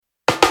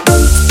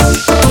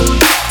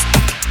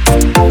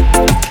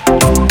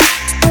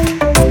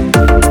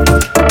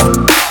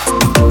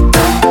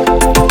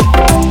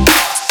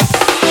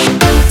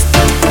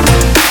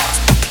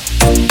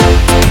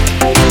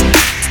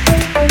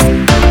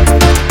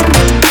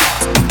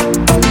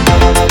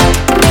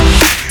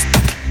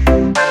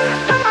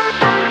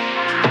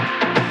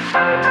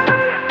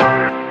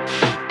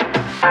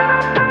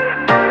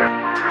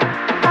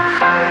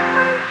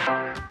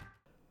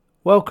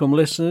Welcome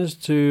listeners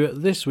to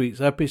this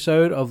week's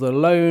episode of the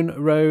Lone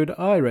Road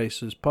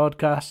iRacers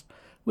podcast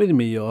with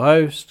me, your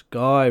host,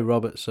 Guy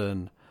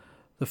Robertson.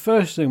 The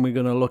first thing we're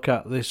going to look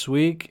at this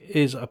week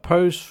is a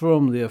post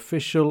from the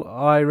official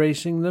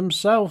iRacing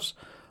themselves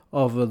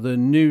of the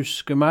new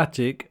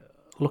schematic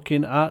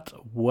looking at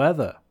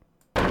weather.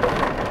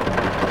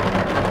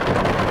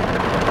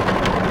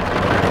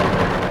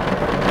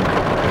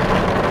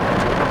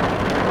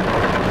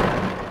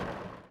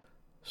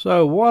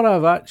 So what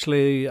have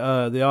actually the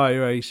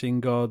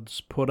iRacing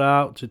gods put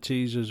out to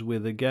tease us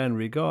with again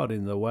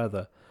regarding the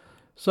weather?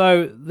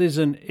 So there's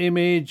an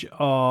image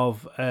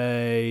of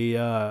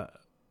a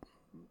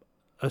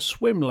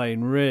swim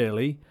lane,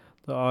 really,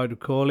 that I'd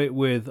call it,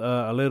 with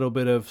a little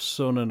bit of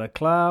sun and a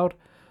cloud,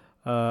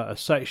 a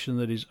section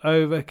that is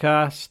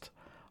overcast,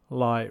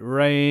 light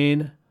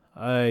rain,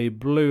 a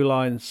blue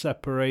line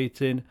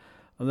separating,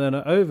 and then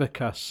an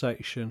overcast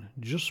section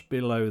just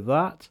below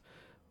that.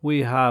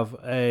 We have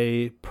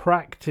a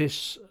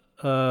practice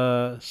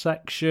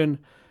section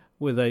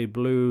with a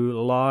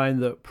blue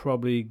line that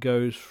probably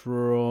goes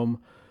from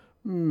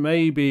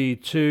maybe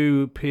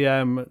 2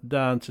 p.m.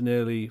 down to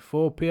nearly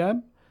 4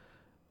 p.m.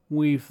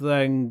 We've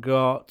then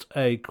got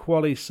a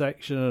quali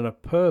section and a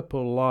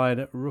purple line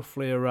at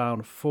roughly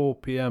around 4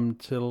 p.m.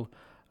 till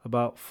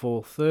about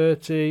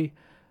 4:30.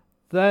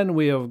 Then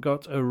we have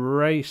got a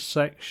race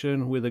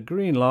section with a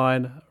green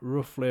line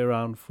roughly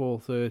around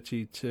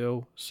 4:30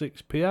 till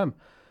 6 p.m.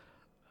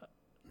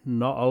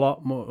 Not a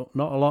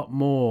lot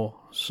more.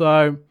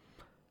 So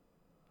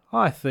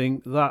I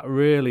think that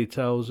really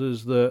tells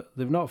us that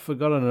they've not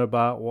forgotten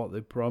about what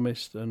they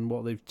promised and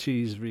what they've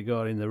teased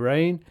regarding the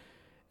rain.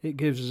 It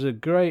gives us a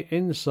great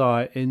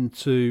insight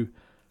into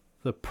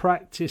the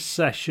practice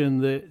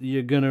session that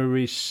you're going to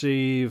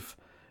receive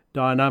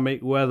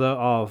dynamic weather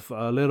of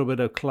a little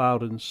bit of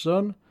cloud and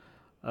sun,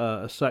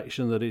 a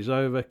section that is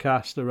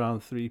overcast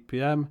around 3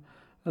 p.m,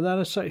 and then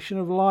a section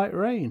of light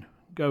rain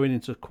going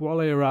into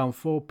quali around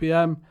 4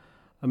 p.m,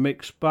 a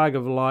mixed bag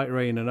of light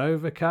rain and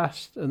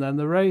overcast, and then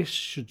the race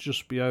should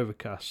just be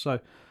overcast. So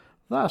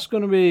that's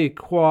going to be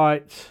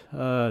quite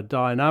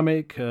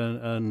dynamic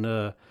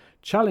and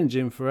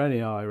challenging for any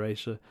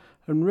iRacer.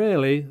 And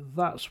really,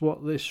 that's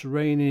what this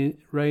rain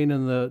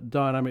and the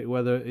dynamic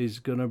weather is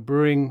going to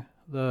bring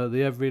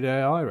the everyday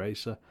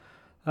iRacer.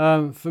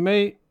 For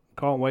me,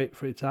 can't wait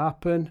for it to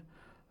happen.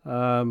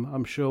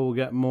 I'm sure we'll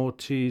get more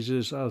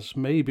teasers as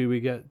maybe we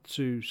get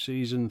to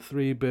Season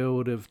 3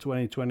 build of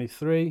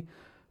 2023.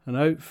 And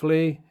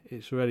hopefully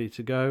it's ready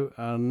to go.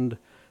 And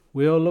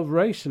we all love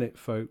racing it,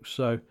 folks.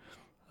 So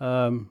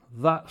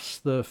that's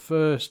the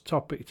first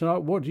topic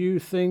tonight. What do you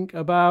think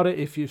about it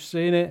if you've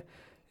seen it?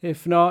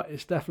 If not,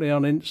 it's definitely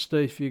on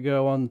Insta if you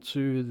go on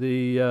to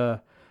the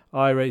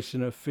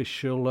iRacing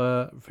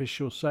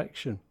official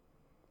section.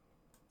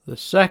 The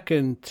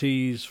second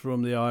tease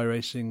from the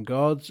iRacing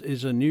gods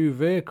is a new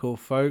vehicle,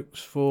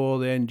 folks, for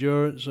the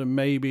Endurance and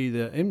maybe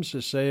the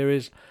IMSA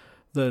series,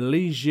 the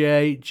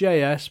Ligier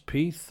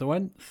JSP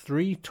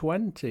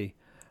 320.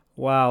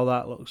 Wow,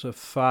 that looks a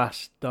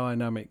fast,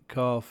 dynamic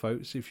car,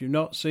 folks. If you've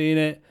not seen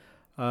it,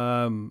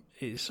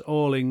 it's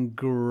all in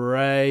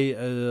grey.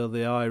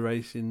 The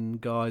iRacing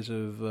guys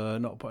have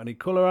not put any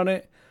colour on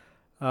it.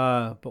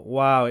 But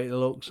wow, it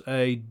looks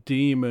a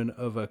demon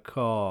of a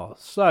car.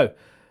 So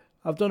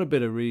I've done a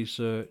bit of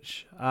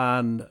research,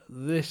 and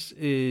this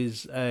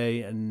is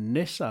a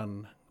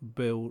Nissan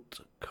built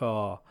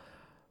car.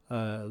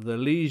 The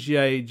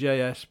Ligier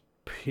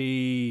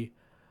JSP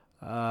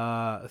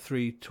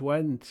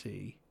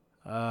 320.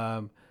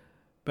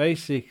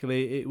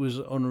 Basically, it was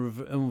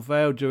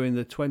unveiled during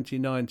the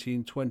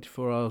 2019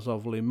 24 Hours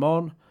of Le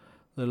Mans.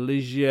 The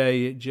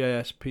Ligier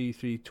JSP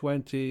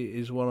 320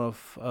 is one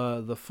of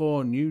the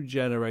 4 new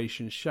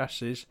generation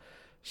chassis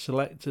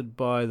selected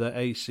by the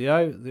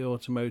ACO, the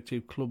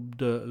Automotive Club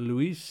de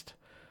l'Ouest.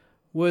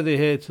 Worthy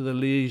here to the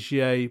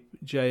Ligier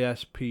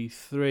JSP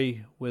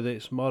 3 with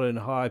its modern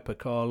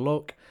hypercar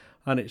look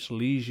and its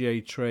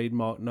Ligier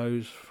trademark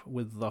nose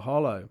with the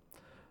hollow.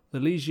 The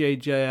Ligier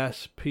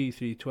JSP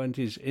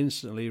 320 is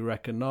instantly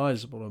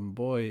recognisable, and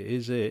boy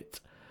is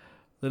it.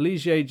 The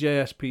Ligier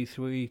JSP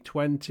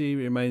 320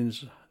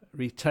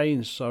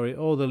 retains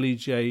all the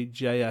Ligier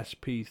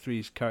JSP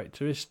 3's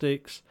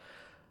characteristics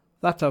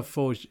that have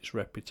forged its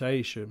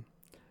reputation.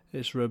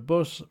 Its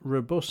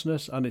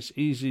robustness and its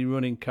easy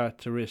running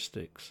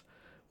characteristics.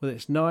 With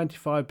its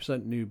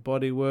 95% new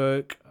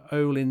bodywork,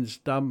 Öhlins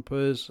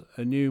dampers,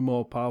 a new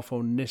more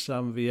powerful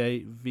Nissan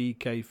V8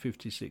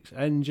 VK56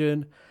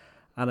 engine,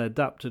 an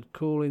adapted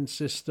cooling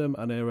system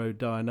and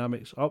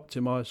aerodynamics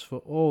optimised for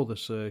all the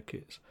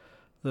circuits.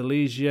 The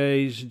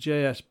Ligier's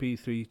JSP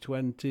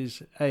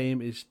 320's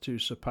aim is to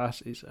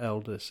surpass its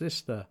elder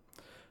sister.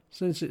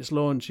 Since its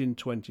launch in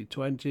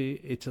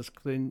 2020, it has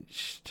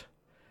clinched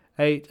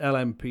 8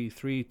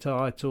 LMP3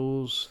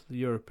 titles: the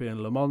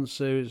European Le Mans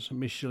Series,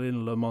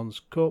 Michelin Le Mans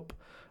Cup,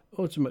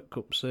 Ultimate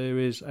Cup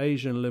Series,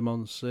 Asian Le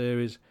Mans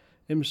Series,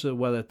 IMSA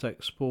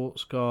WeatherTech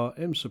Sports Car,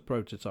 IMSA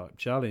Prototype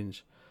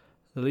Challenge.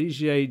 The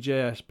Ligier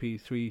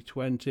JSP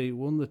 320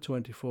 won the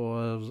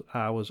 24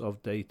 hours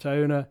of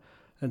Daytona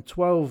and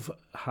 12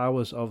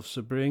 hours of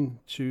Sebring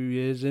 2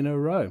 years in a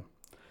row.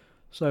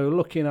 So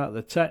looking at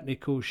the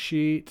technical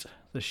sheet,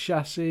 the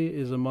chassis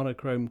is a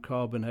monochrome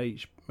carbon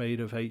made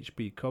of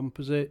HP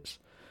composites.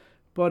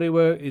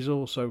 Bodywork is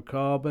also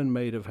carbon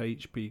made of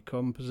HP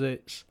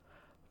composites.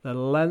 The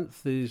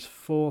length is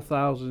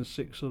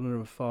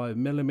 4,605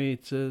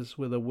 millimeters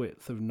with a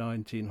width of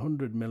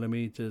 1,900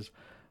 millimeters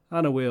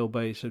and a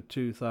wheelbase of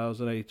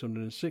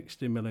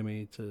 2,860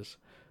 millimeters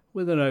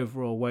with an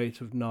overall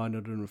weight of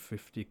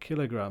 950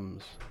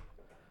 kilograms.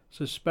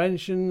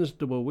 Suspensions,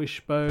 double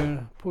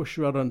wishbone, push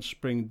rod and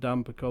spring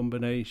damper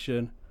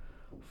combination,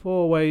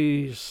 4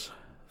 ways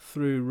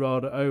through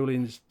rod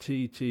Öhlins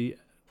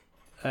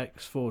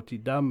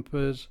TTX40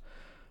 dampers,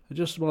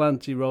 adjustable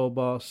anti-roll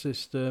bar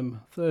system,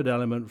 third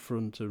element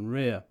front and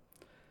rear.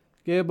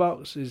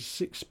 Gearbox is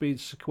 6-speed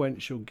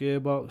sequential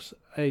gearbox,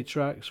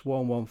 ATRAX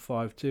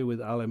 1152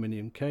 with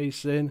aluminium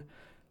casing,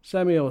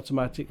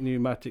 semi-automatic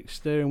pneumatic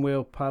steering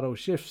wheel, paddle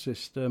shift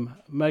system,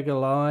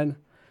 Megaline,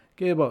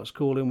 gearbox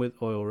cooling with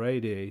oil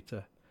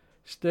radiator.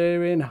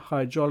 Steering,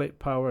 hydraulic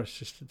power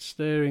assisted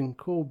steering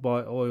cooled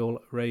by oil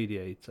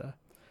radiator.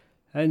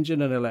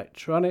 Engine and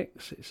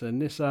electronics, it's a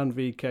Nissan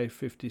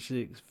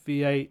VK56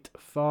 V8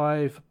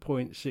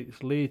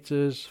 5.6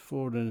 litres,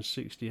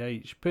 460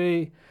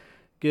 HP.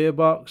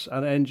 Gearbox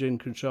and engine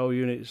control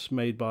units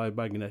made by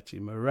Magneti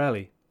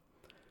Marelli.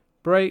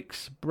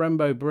 Brakes,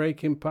 Brembo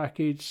braking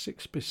package,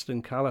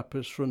 6-piston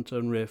calipers, front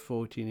and rear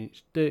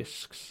 14-inch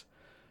discs.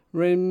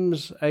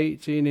 Rims,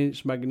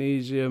 18-inch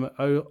magnesium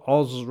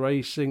Oz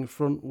Racing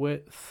front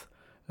width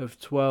of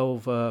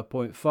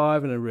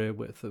 12.5 and a rear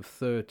width of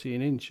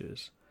 13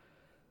 inches.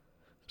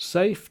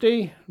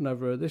 Safety,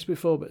 never heard this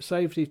before, but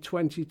safety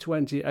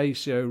 2020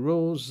 ACO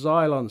rules,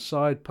 Xylon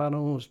side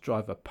panels,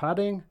 driver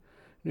padding,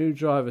 new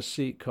driver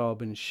seat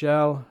carbon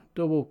shell,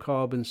 double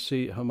carbon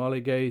seat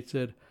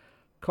homologated,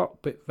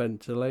 cockpit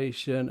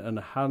ventilation and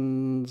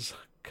hands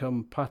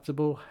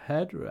compatible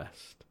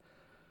headrest.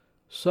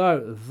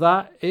 So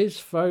that is,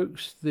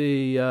 folks,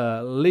 the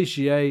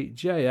Ligier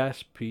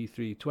JS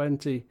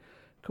P320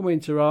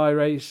 coming to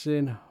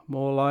iRacing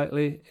more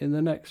likely in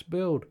the next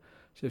build.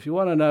 So if you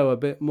want to know a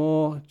bit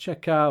more,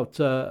 check out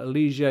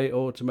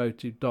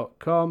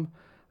ligierautomotive.com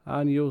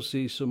and you'll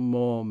see some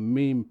more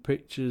meme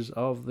pictures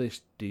of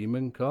this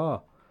demon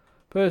car.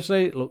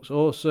 Personally, it looks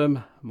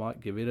awesome.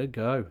 Might give it a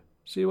go.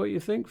 See what you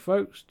think,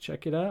 folks.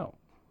 Check it out.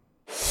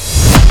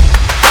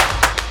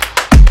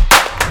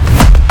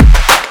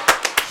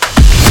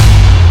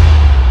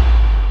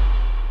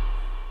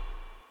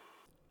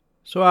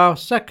 So our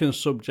second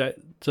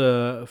subject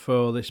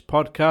for this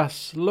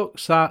podcast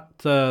looks at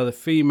the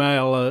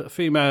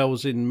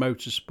females in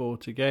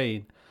motorsport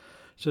again.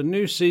 So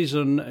new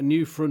season,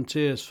 new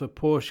frontiers for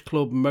Porsche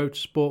Club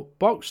Motorsport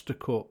Boxster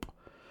Cup.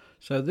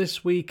 So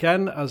this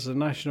weekend, as the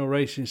national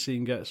racing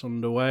scene gets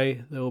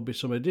underway, there will be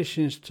some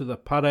additions to the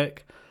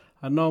paddock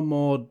and none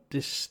more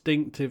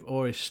distinctive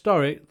or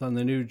historic than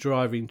the new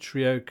driving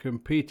trio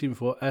competing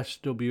for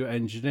SW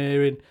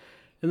Engineering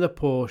in the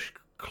Porsche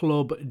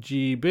Club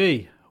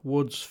GB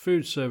Woods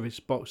Food Service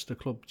Boxster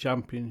Club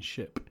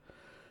Championship.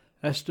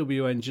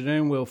 SW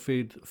Engineering will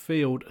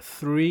field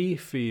 3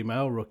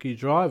 female rookie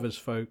drivers,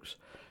 folks.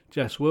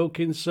 Jess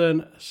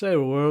Wilkinson,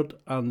 Sarah Wood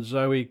and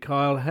Zoe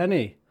Kyle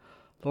Henney.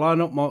 The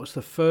lineup marks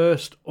the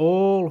first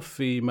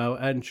all-female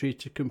entry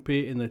to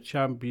compete in the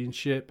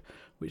championship,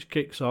 which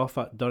kicks off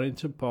at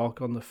Donington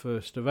Park on the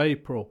 1st of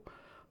April.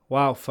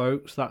 Wow,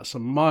 folks, that's a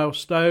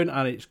milestone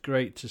and it's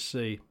great to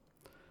see.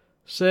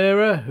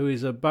 Sarah, who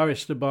is a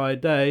barrister by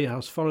day,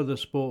 has followed the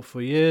sport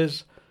for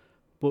years,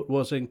 but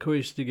was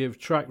encouraged to give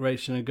track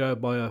racing a go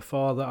by her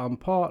father and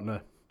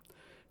partner.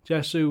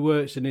 Jess, who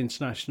works in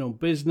international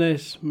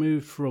business,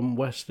 moved from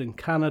Western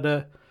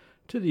Canada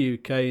to the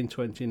UK in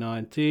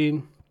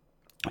 2019.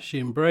 She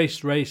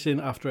embraced racing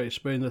after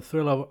experiencing the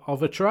thrill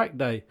of a track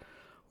day,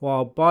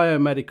 while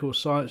biomedical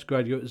science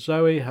graduate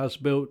Zoe has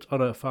built on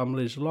her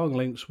family's long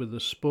links with the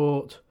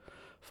sport.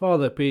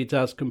 Father Pete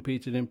has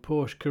competed in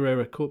Porsche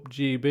Carrera Cup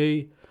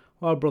GB,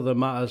 while brother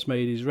Matt has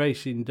made his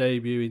racing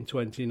debut in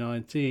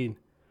 2019.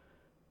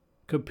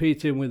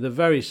 Competing with the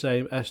very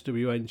same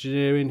SW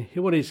Engineering, he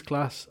won his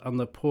class and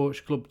the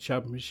Porsche Club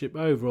Championship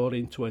overall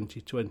in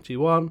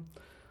 2021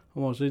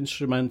 and was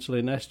instrumental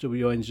in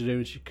SW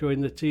Engineering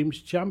securing the team's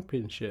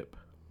championship.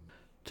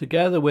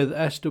 Together with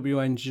SW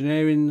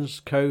Engineering's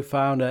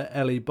co-founder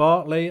Ellie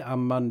Bartley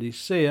and Mandy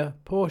Sear,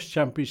 Porsche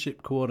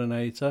Championship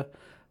coordinator,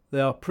 they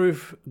are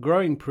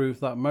growing proof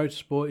that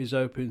motorsport is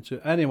open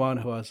to anyone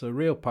who has a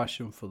real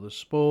passion for the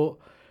sport,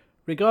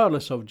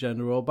 regardless of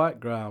gender or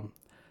background.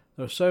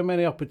 There are so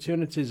many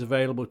opportunities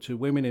available to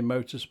women in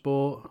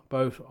motorsport,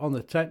 both on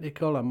the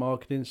technical and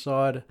marketing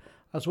side,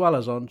 as well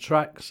as on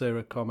track,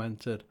 Sarah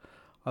commented.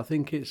 I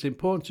think it's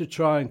important to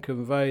try and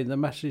convey the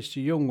message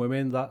to young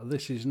women that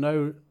this is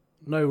no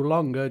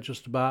longer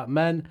just about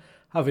men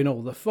having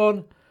all the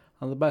fun,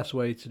 and the best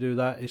way to do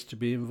that is to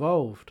be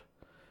involved.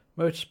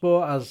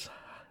 Motorsport has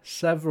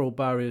several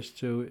barriers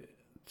to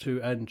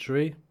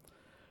entry.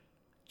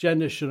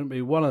 Gender shouldn't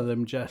be one of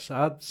them, Jess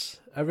adds.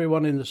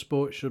 Everyone in the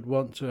sport should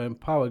want to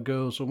empower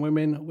girls and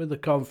women with the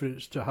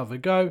confidence to have a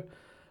go,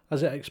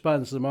 as it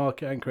expands the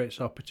market and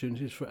creates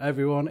opportunities for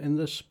everyone in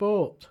the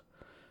sport.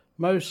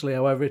 Mostly,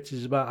 however, it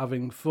is about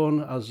having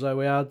fun, as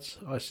Zoe adds.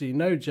 I see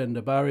no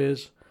gender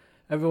barriers.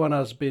 Everyone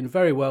has been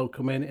very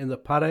welcoming in the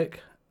paddock.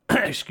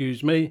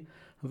 Excuse me.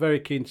 I'm very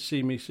keen to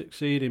see me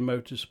succeed in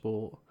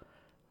motorsport.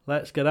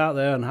 Let's get out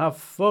there and have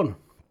fun.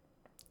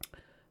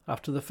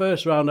 After the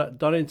first round at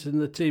Donington,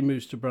 the team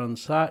moves to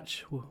Brands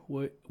Hatch,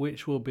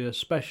 which will be a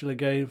special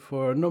again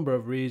for a number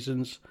of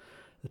reasons.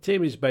 The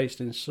team is based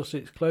in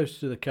Sussex, close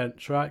to the Kent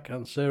track,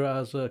 and Sarah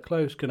has a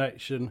close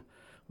connection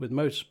with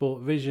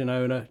Motorsport Vision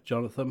owner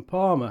Jonathan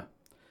Palmer.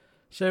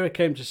 Sarah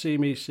came to see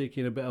me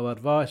seeking a bit of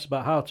advice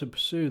about how to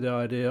pursue the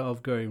idea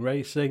of going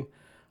racing,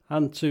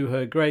 and to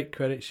her great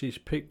credit, she's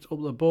picked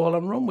up the ball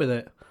and run with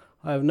it.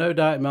 I have no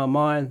doubt in my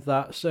mind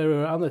that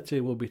Sarah and the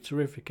team will be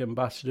terrific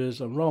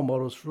ambassadors and role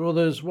models for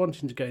others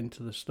wanting to get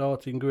into the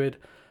starting grid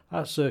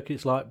at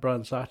circuits like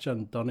Brands Hatch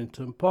and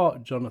Donington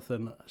Park,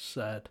 Jonathan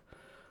said.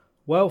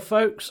 Well,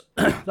 folks,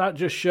 that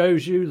just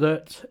shows you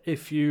that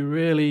if you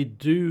really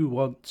do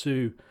want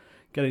to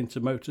get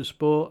into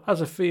motorsport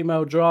as a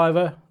female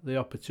driver, the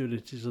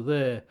opportunities are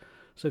there.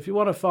 So if you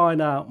want to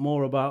find out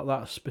more about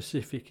that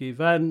specific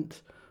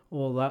event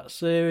or that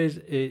series,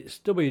 it's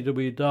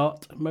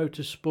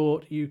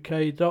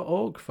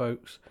www.motorsportuk.org,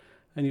 folks,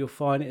 and you'll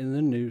find it in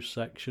the news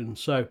section.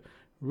 So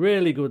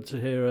really good to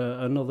hear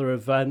another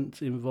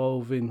event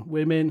involving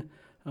women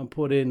and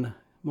putting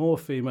more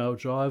female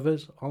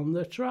drivers on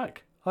the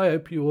track. I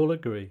hope you all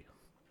agree.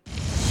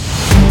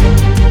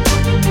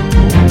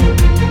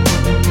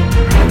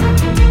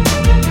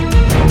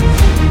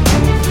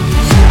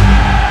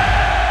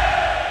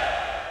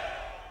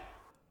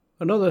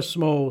 Another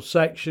small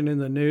section in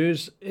the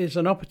news is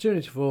an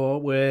opportunity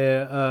for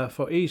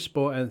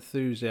eSport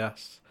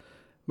enthusiasts.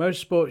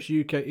 Motorsports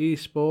UK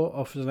eSport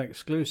offers an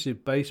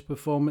exclusive base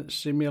performance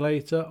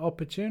simulator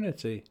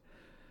opportunity.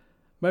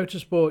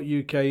 Motorsport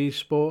UK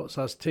eSports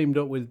has teamed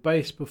up with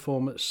Base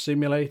Performance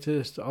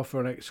Simulators to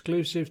offer an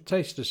exclusive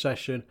taster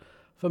session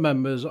for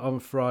members on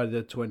Friday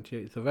the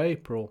 28th of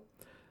April.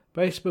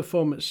 Base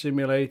Performance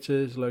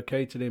Simulators,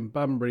 located in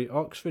Banbury,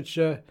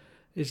 Oxfordshire,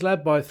 is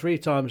led by 3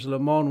 times Le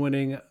Mans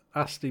winning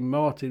Aston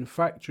Martin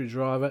factory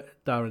driver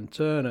Darren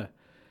Turner.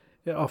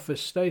 It offers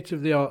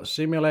state-of-the-art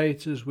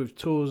simulators with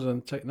tools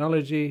and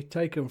technology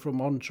taken from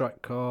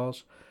on-track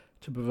cars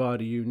to provide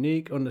a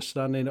unique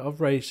understanding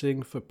of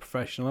racing for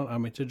professional and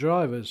amateur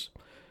drivers.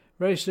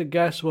 Racer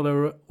guests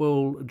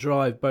will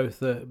drive both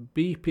the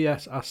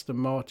BPS Aston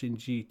Martin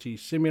GT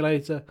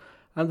simulator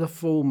and the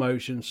full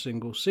motion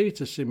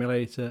single-seater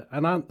simulator,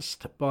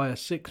 enhanced by a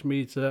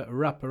 6-metre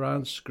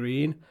wraparound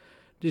screen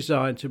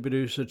designed to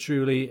produce a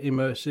truly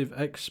immersive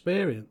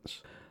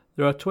experience.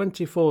 There are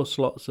 24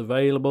 slots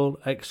available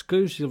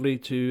exclusively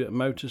to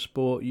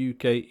Motorsport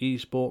UK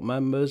eSport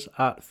members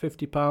at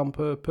 £50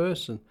 per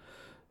person.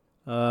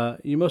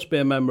 You must be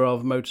a member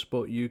of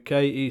Motorsport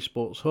UK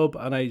eSports Hub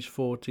and age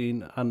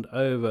 14 and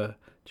over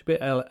to be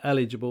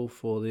eligible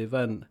for the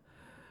event.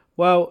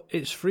 Well,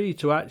 it's free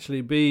to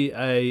actually be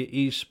a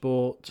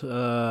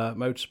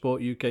Motorsport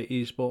UK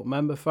eSport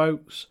member,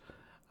 folks.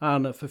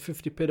 And for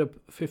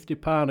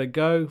 £50 a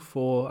go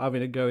for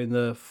having a go in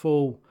the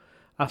full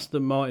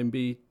Aston Martin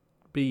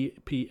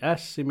BPS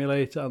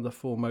simulator and the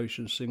full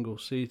motion single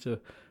seater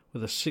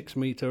with a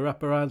 6-metre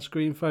wraparound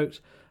screen, folks,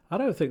 I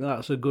don't think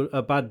that's a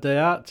bad day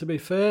out, to be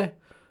fair.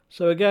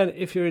 So again,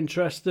 if you're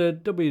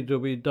interested,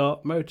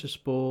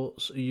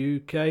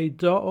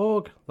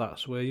 www.motorsportsuk.org.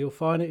 That's where you'll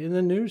find it in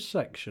the news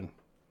section.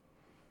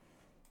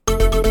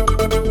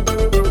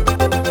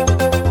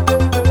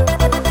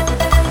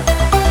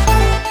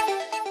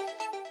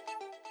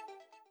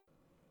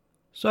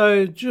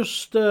 So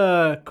just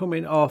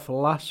coming off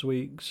last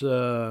week's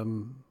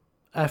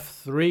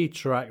F3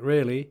 track,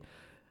 really,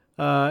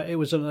 it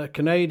was at a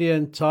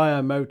Canadian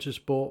Tire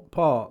Motorsport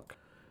Park.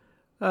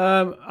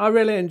 I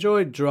really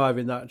enjoyed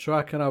driving that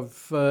track, and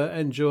I've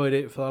enjoyed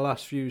it for the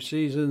last few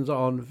seasons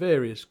on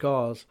various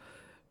cars.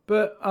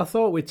 But I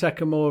thought we'd take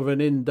a more of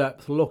an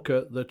in-depth look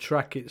at the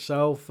track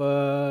itself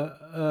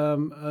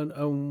and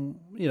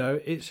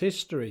its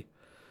history.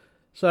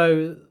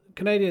 So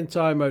Canadian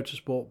Tire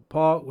Motorsport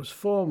Park was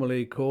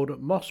formerly called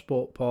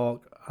Mosport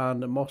Park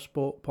and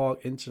Mosport Park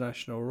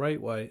International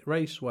Raceway.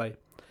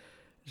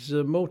 This is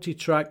a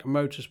multi-track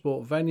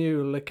motorsport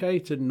venue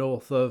located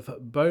north of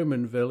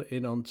Bowmanville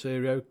in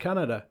Ontario,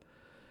 Canada,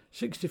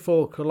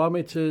 64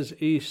 kilometres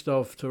east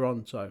of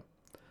Toronto.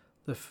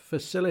 The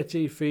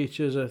facility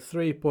features a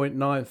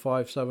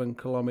 3.957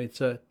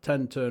 kilometre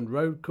 10-turn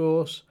road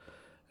course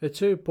a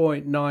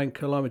 2.9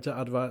 kilometre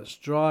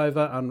advanced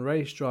driver and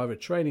race driver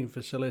training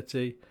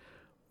facility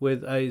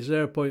with a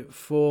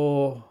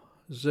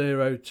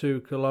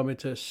 0.402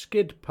 kilometre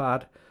skid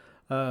pad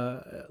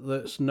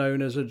that's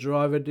known as a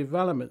driver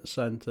development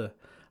centre,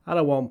 and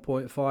a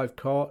 1.5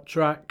 kart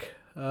track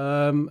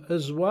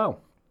as well.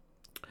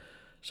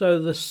 So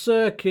the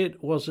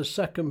circuit was the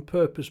second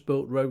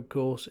purpose-built road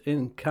course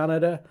in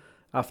Canada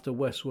after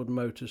Westwood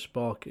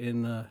Motorpark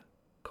in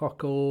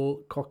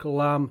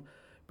Coquitlam,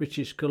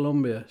 British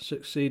Columbia,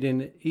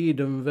 succeeding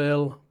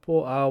Edenville,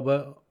 Port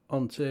Albert,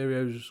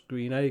 Ontario's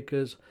Green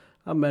Acres,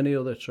 and many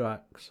other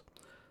tracks.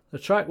 The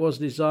track was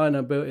designed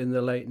and built in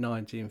the late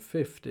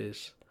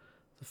 1950s.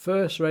 The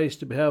first race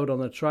to be held on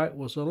the track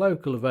was a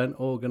local event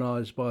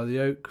organised by the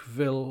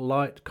Oakville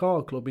Light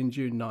Car Club in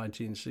June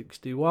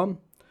 1961.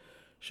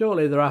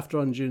 Shortly thereafter,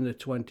 on June the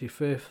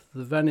 25th,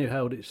 the venue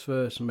held its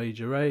first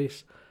major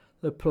race,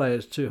 the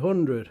Players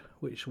 200,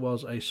 which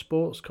was a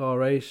sports car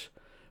race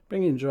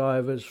bringing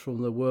drivers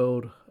from the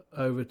world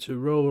over to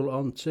rural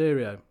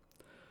Ontario.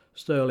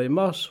 Sterling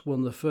Moss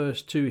won the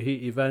first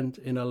two-heat event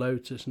in a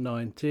Lotus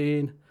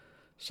 19.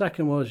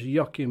 Second was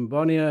Joachim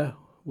Bonnier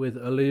with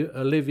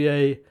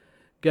Olivier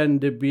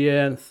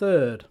Gendebien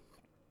third.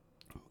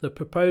 The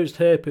proposed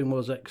hairpin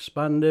was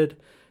expanded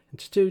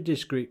into two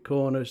discrete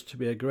corners to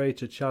be a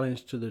greater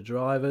challenge to the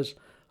drivers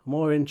and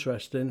more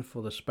interesting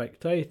for the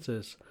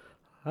spectators,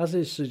 as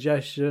his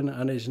suggestion,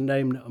 and is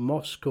named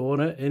Moss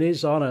Corner in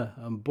his honour,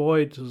 and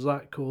boy does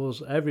that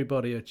cause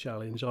everybody a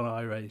challenge on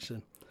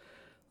iRacing.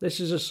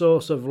 This is a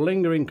source of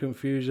lingering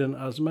confusion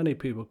as many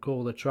people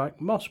call the track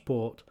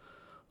Mossport.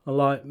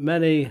 Unlike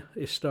many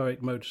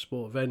historic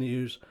motorsport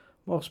venues,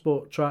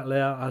 Mossport track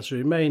layout has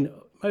remained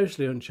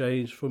mostly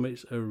unchanged from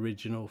its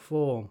original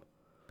form.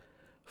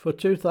 For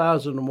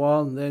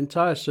 2001, the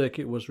entire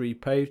circuit was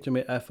repaved to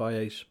meet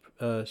FIA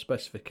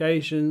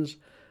specifications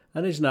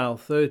and is now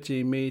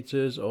 13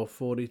 metres or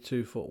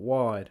 42 foot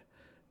wide.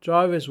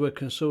 Drivers were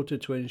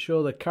consulted to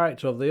ensure the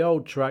character of the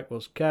old track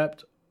was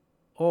kept.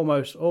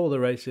 Almost all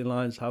the racing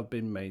lines have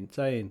been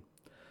maintained.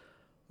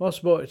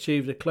 Mossport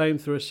achieved acclaim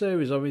through a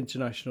series of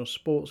international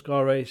sports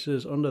car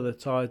races under the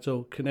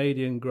title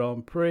Canadian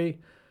Grand Prix,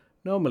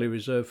 normally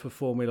reserved for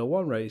Formula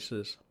One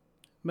racers.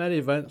 Many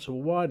events were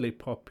widely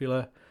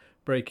popular,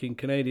 breaking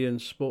Canadian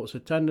sports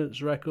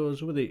attendance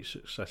records with each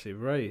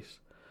successive race.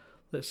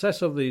 The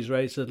success of these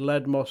races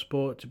led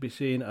Mossport to be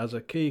seen as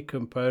a key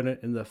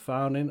component in the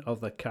founding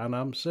of the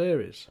Can-Am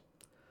series.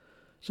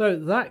 So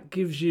that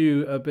gives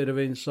you a bit of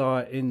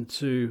insight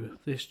into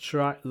this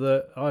track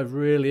that I've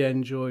really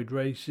enjoyed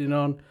racing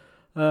on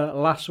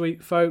last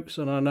week, folks,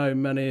 and I know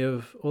many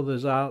of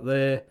others out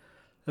there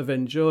have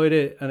enjoyed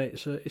it, and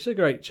it's a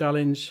great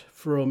challenge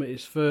from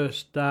its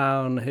first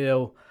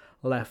downhill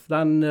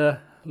left-hander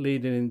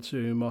leading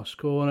into Moss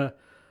Corner.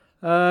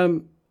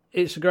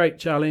 It's a great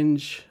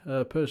challenge.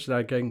 Personally,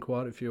 I gained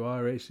quite a few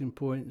iRacing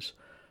points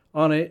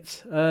on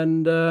it,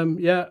 and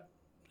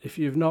if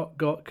you've not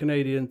got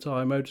Canadian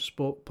Tire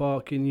Motorsport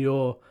Park in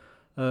your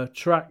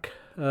track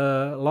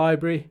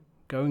library,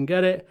 go and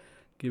get it.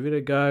 Give it a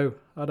go.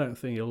 I don't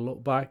think you'll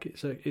look back.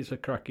 It's a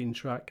cracking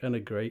track and a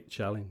great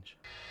challenge.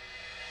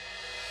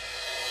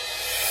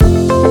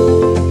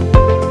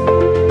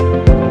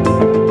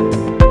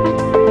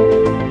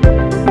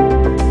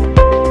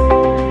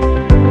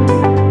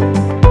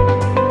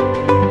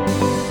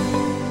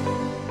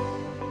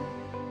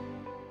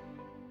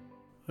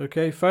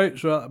 Okay,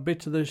 folks, we're at a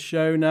bit of the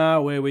show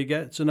now where we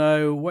get to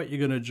know what you're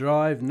going to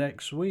drive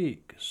next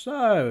week.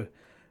 So,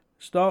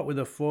 start with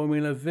a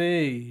Formula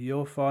V.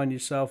 You'll find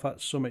yourself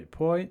at Summit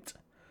Point.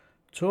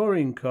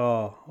 Touring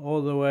car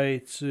all the way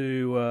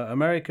to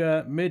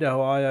America,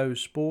 Mid-Ohio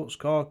Sports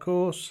Car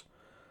Course.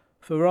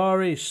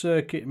 Ferrari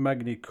Circuit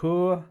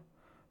Magny-Cours.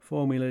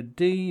 Formula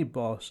D,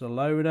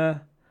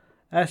 Barcelona.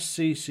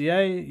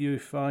 SCCA, you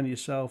find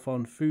yourself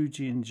on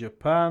Fuji in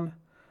Japan.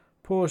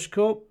 Porsche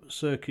Cup,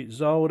 Circuit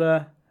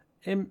Zolder.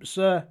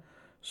 IMSA,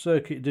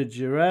 Circuit de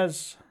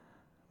Jerez.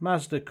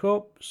 Mazda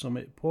Cup,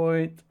 Summit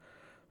Point.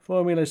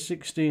 Formula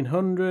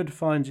 1600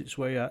 finds its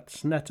way at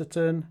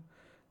Snetterton.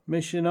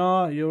 Mission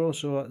R, you're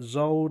also at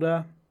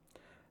Zolder.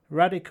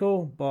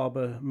 Radical,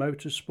 Barber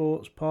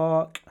Motorsports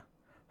Park.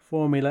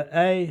 Formula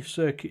A,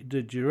 Circuit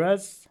de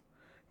Jerez.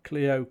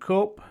 Clio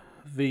Cup,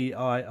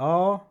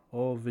 VIR,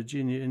 or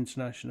Virginia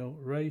International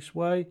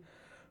Raceway.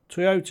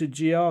 Toyota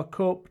GR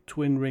Cup,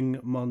 Twin Ring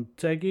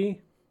Motegi.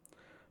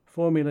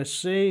 Formula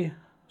C,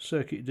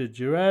 Circuit de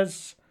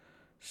Jerez.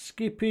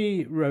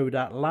 Skippy, Road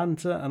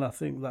Atlanta, and I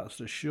think that's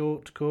the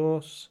short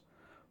course.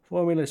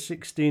 Formula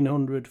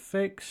 1600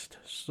 fixed,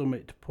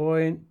 Summit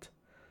Point.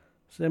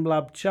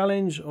 SimLab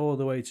Challenge all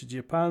the way to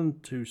Japan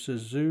to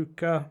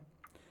Suzuka.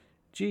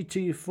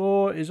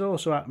 GT4 is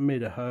also at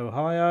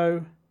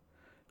Mid-Ohio.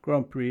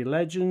 Grand Prix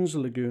Legends,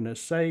 Laguna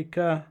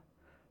Seca.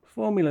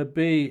 Formula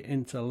B,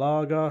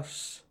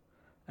 Interlagos.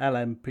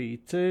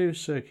 LMP2,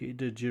 Circuit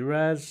de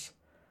Jerez.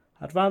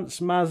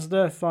 Advanced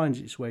Mazda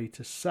finds its way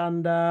to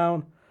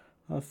Sandown.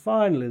 And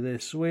finally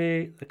this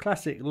week, the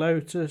Classic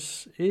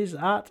Lotus is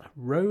at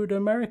Road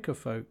America,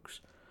 folks.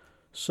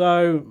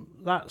 So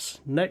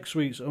that's next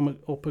week's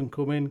up and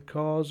coming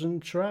Cars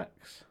and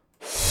Tracks.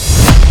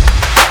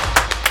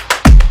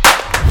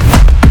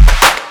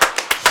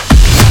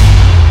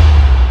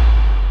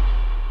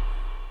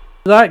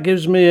 That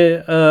gives me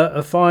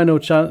a final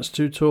chance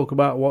to talk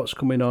about what's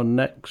coming on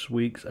next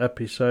week's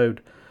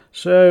episode.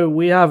 So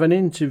we have an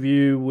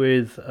interview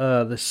with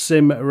the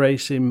Sim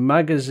Racing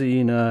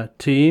Magazine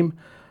team.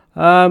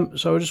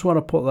 So I just want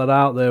to put that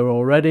out there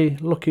already. Be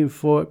looking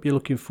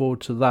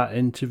forward to that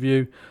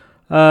interview.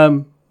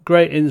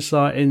 Great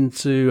insight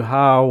into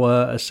how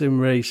a Sim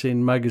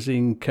Racing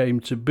Magazine came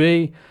to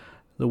be,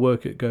 the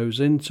work that goes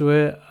into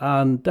it,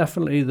 and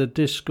definitely the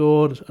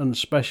Discord and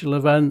special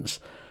events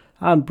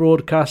and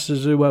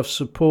broadcasters who have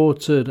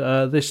supported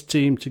this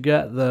team to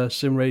get the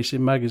Sim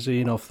Racing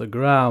Magazine off the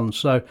ground.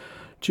 So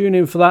tune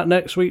in for that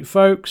next week,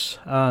 folks,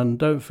 and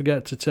don't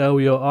forget to tell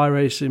your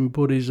iRacing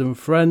buddies and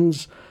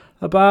friends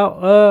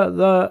about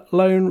the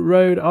Lone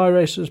Road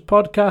iRacers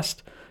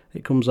podcast.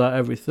 It comes out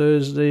every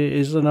Thursday. It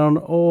isn't on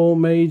all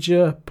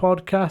major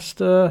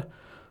podcast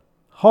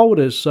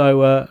holders.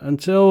 So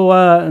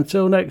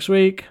until next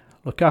week,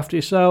 look after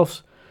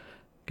yourselves,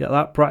 get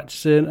that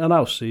practice in, and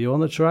I'll see you on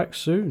the track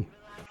soon.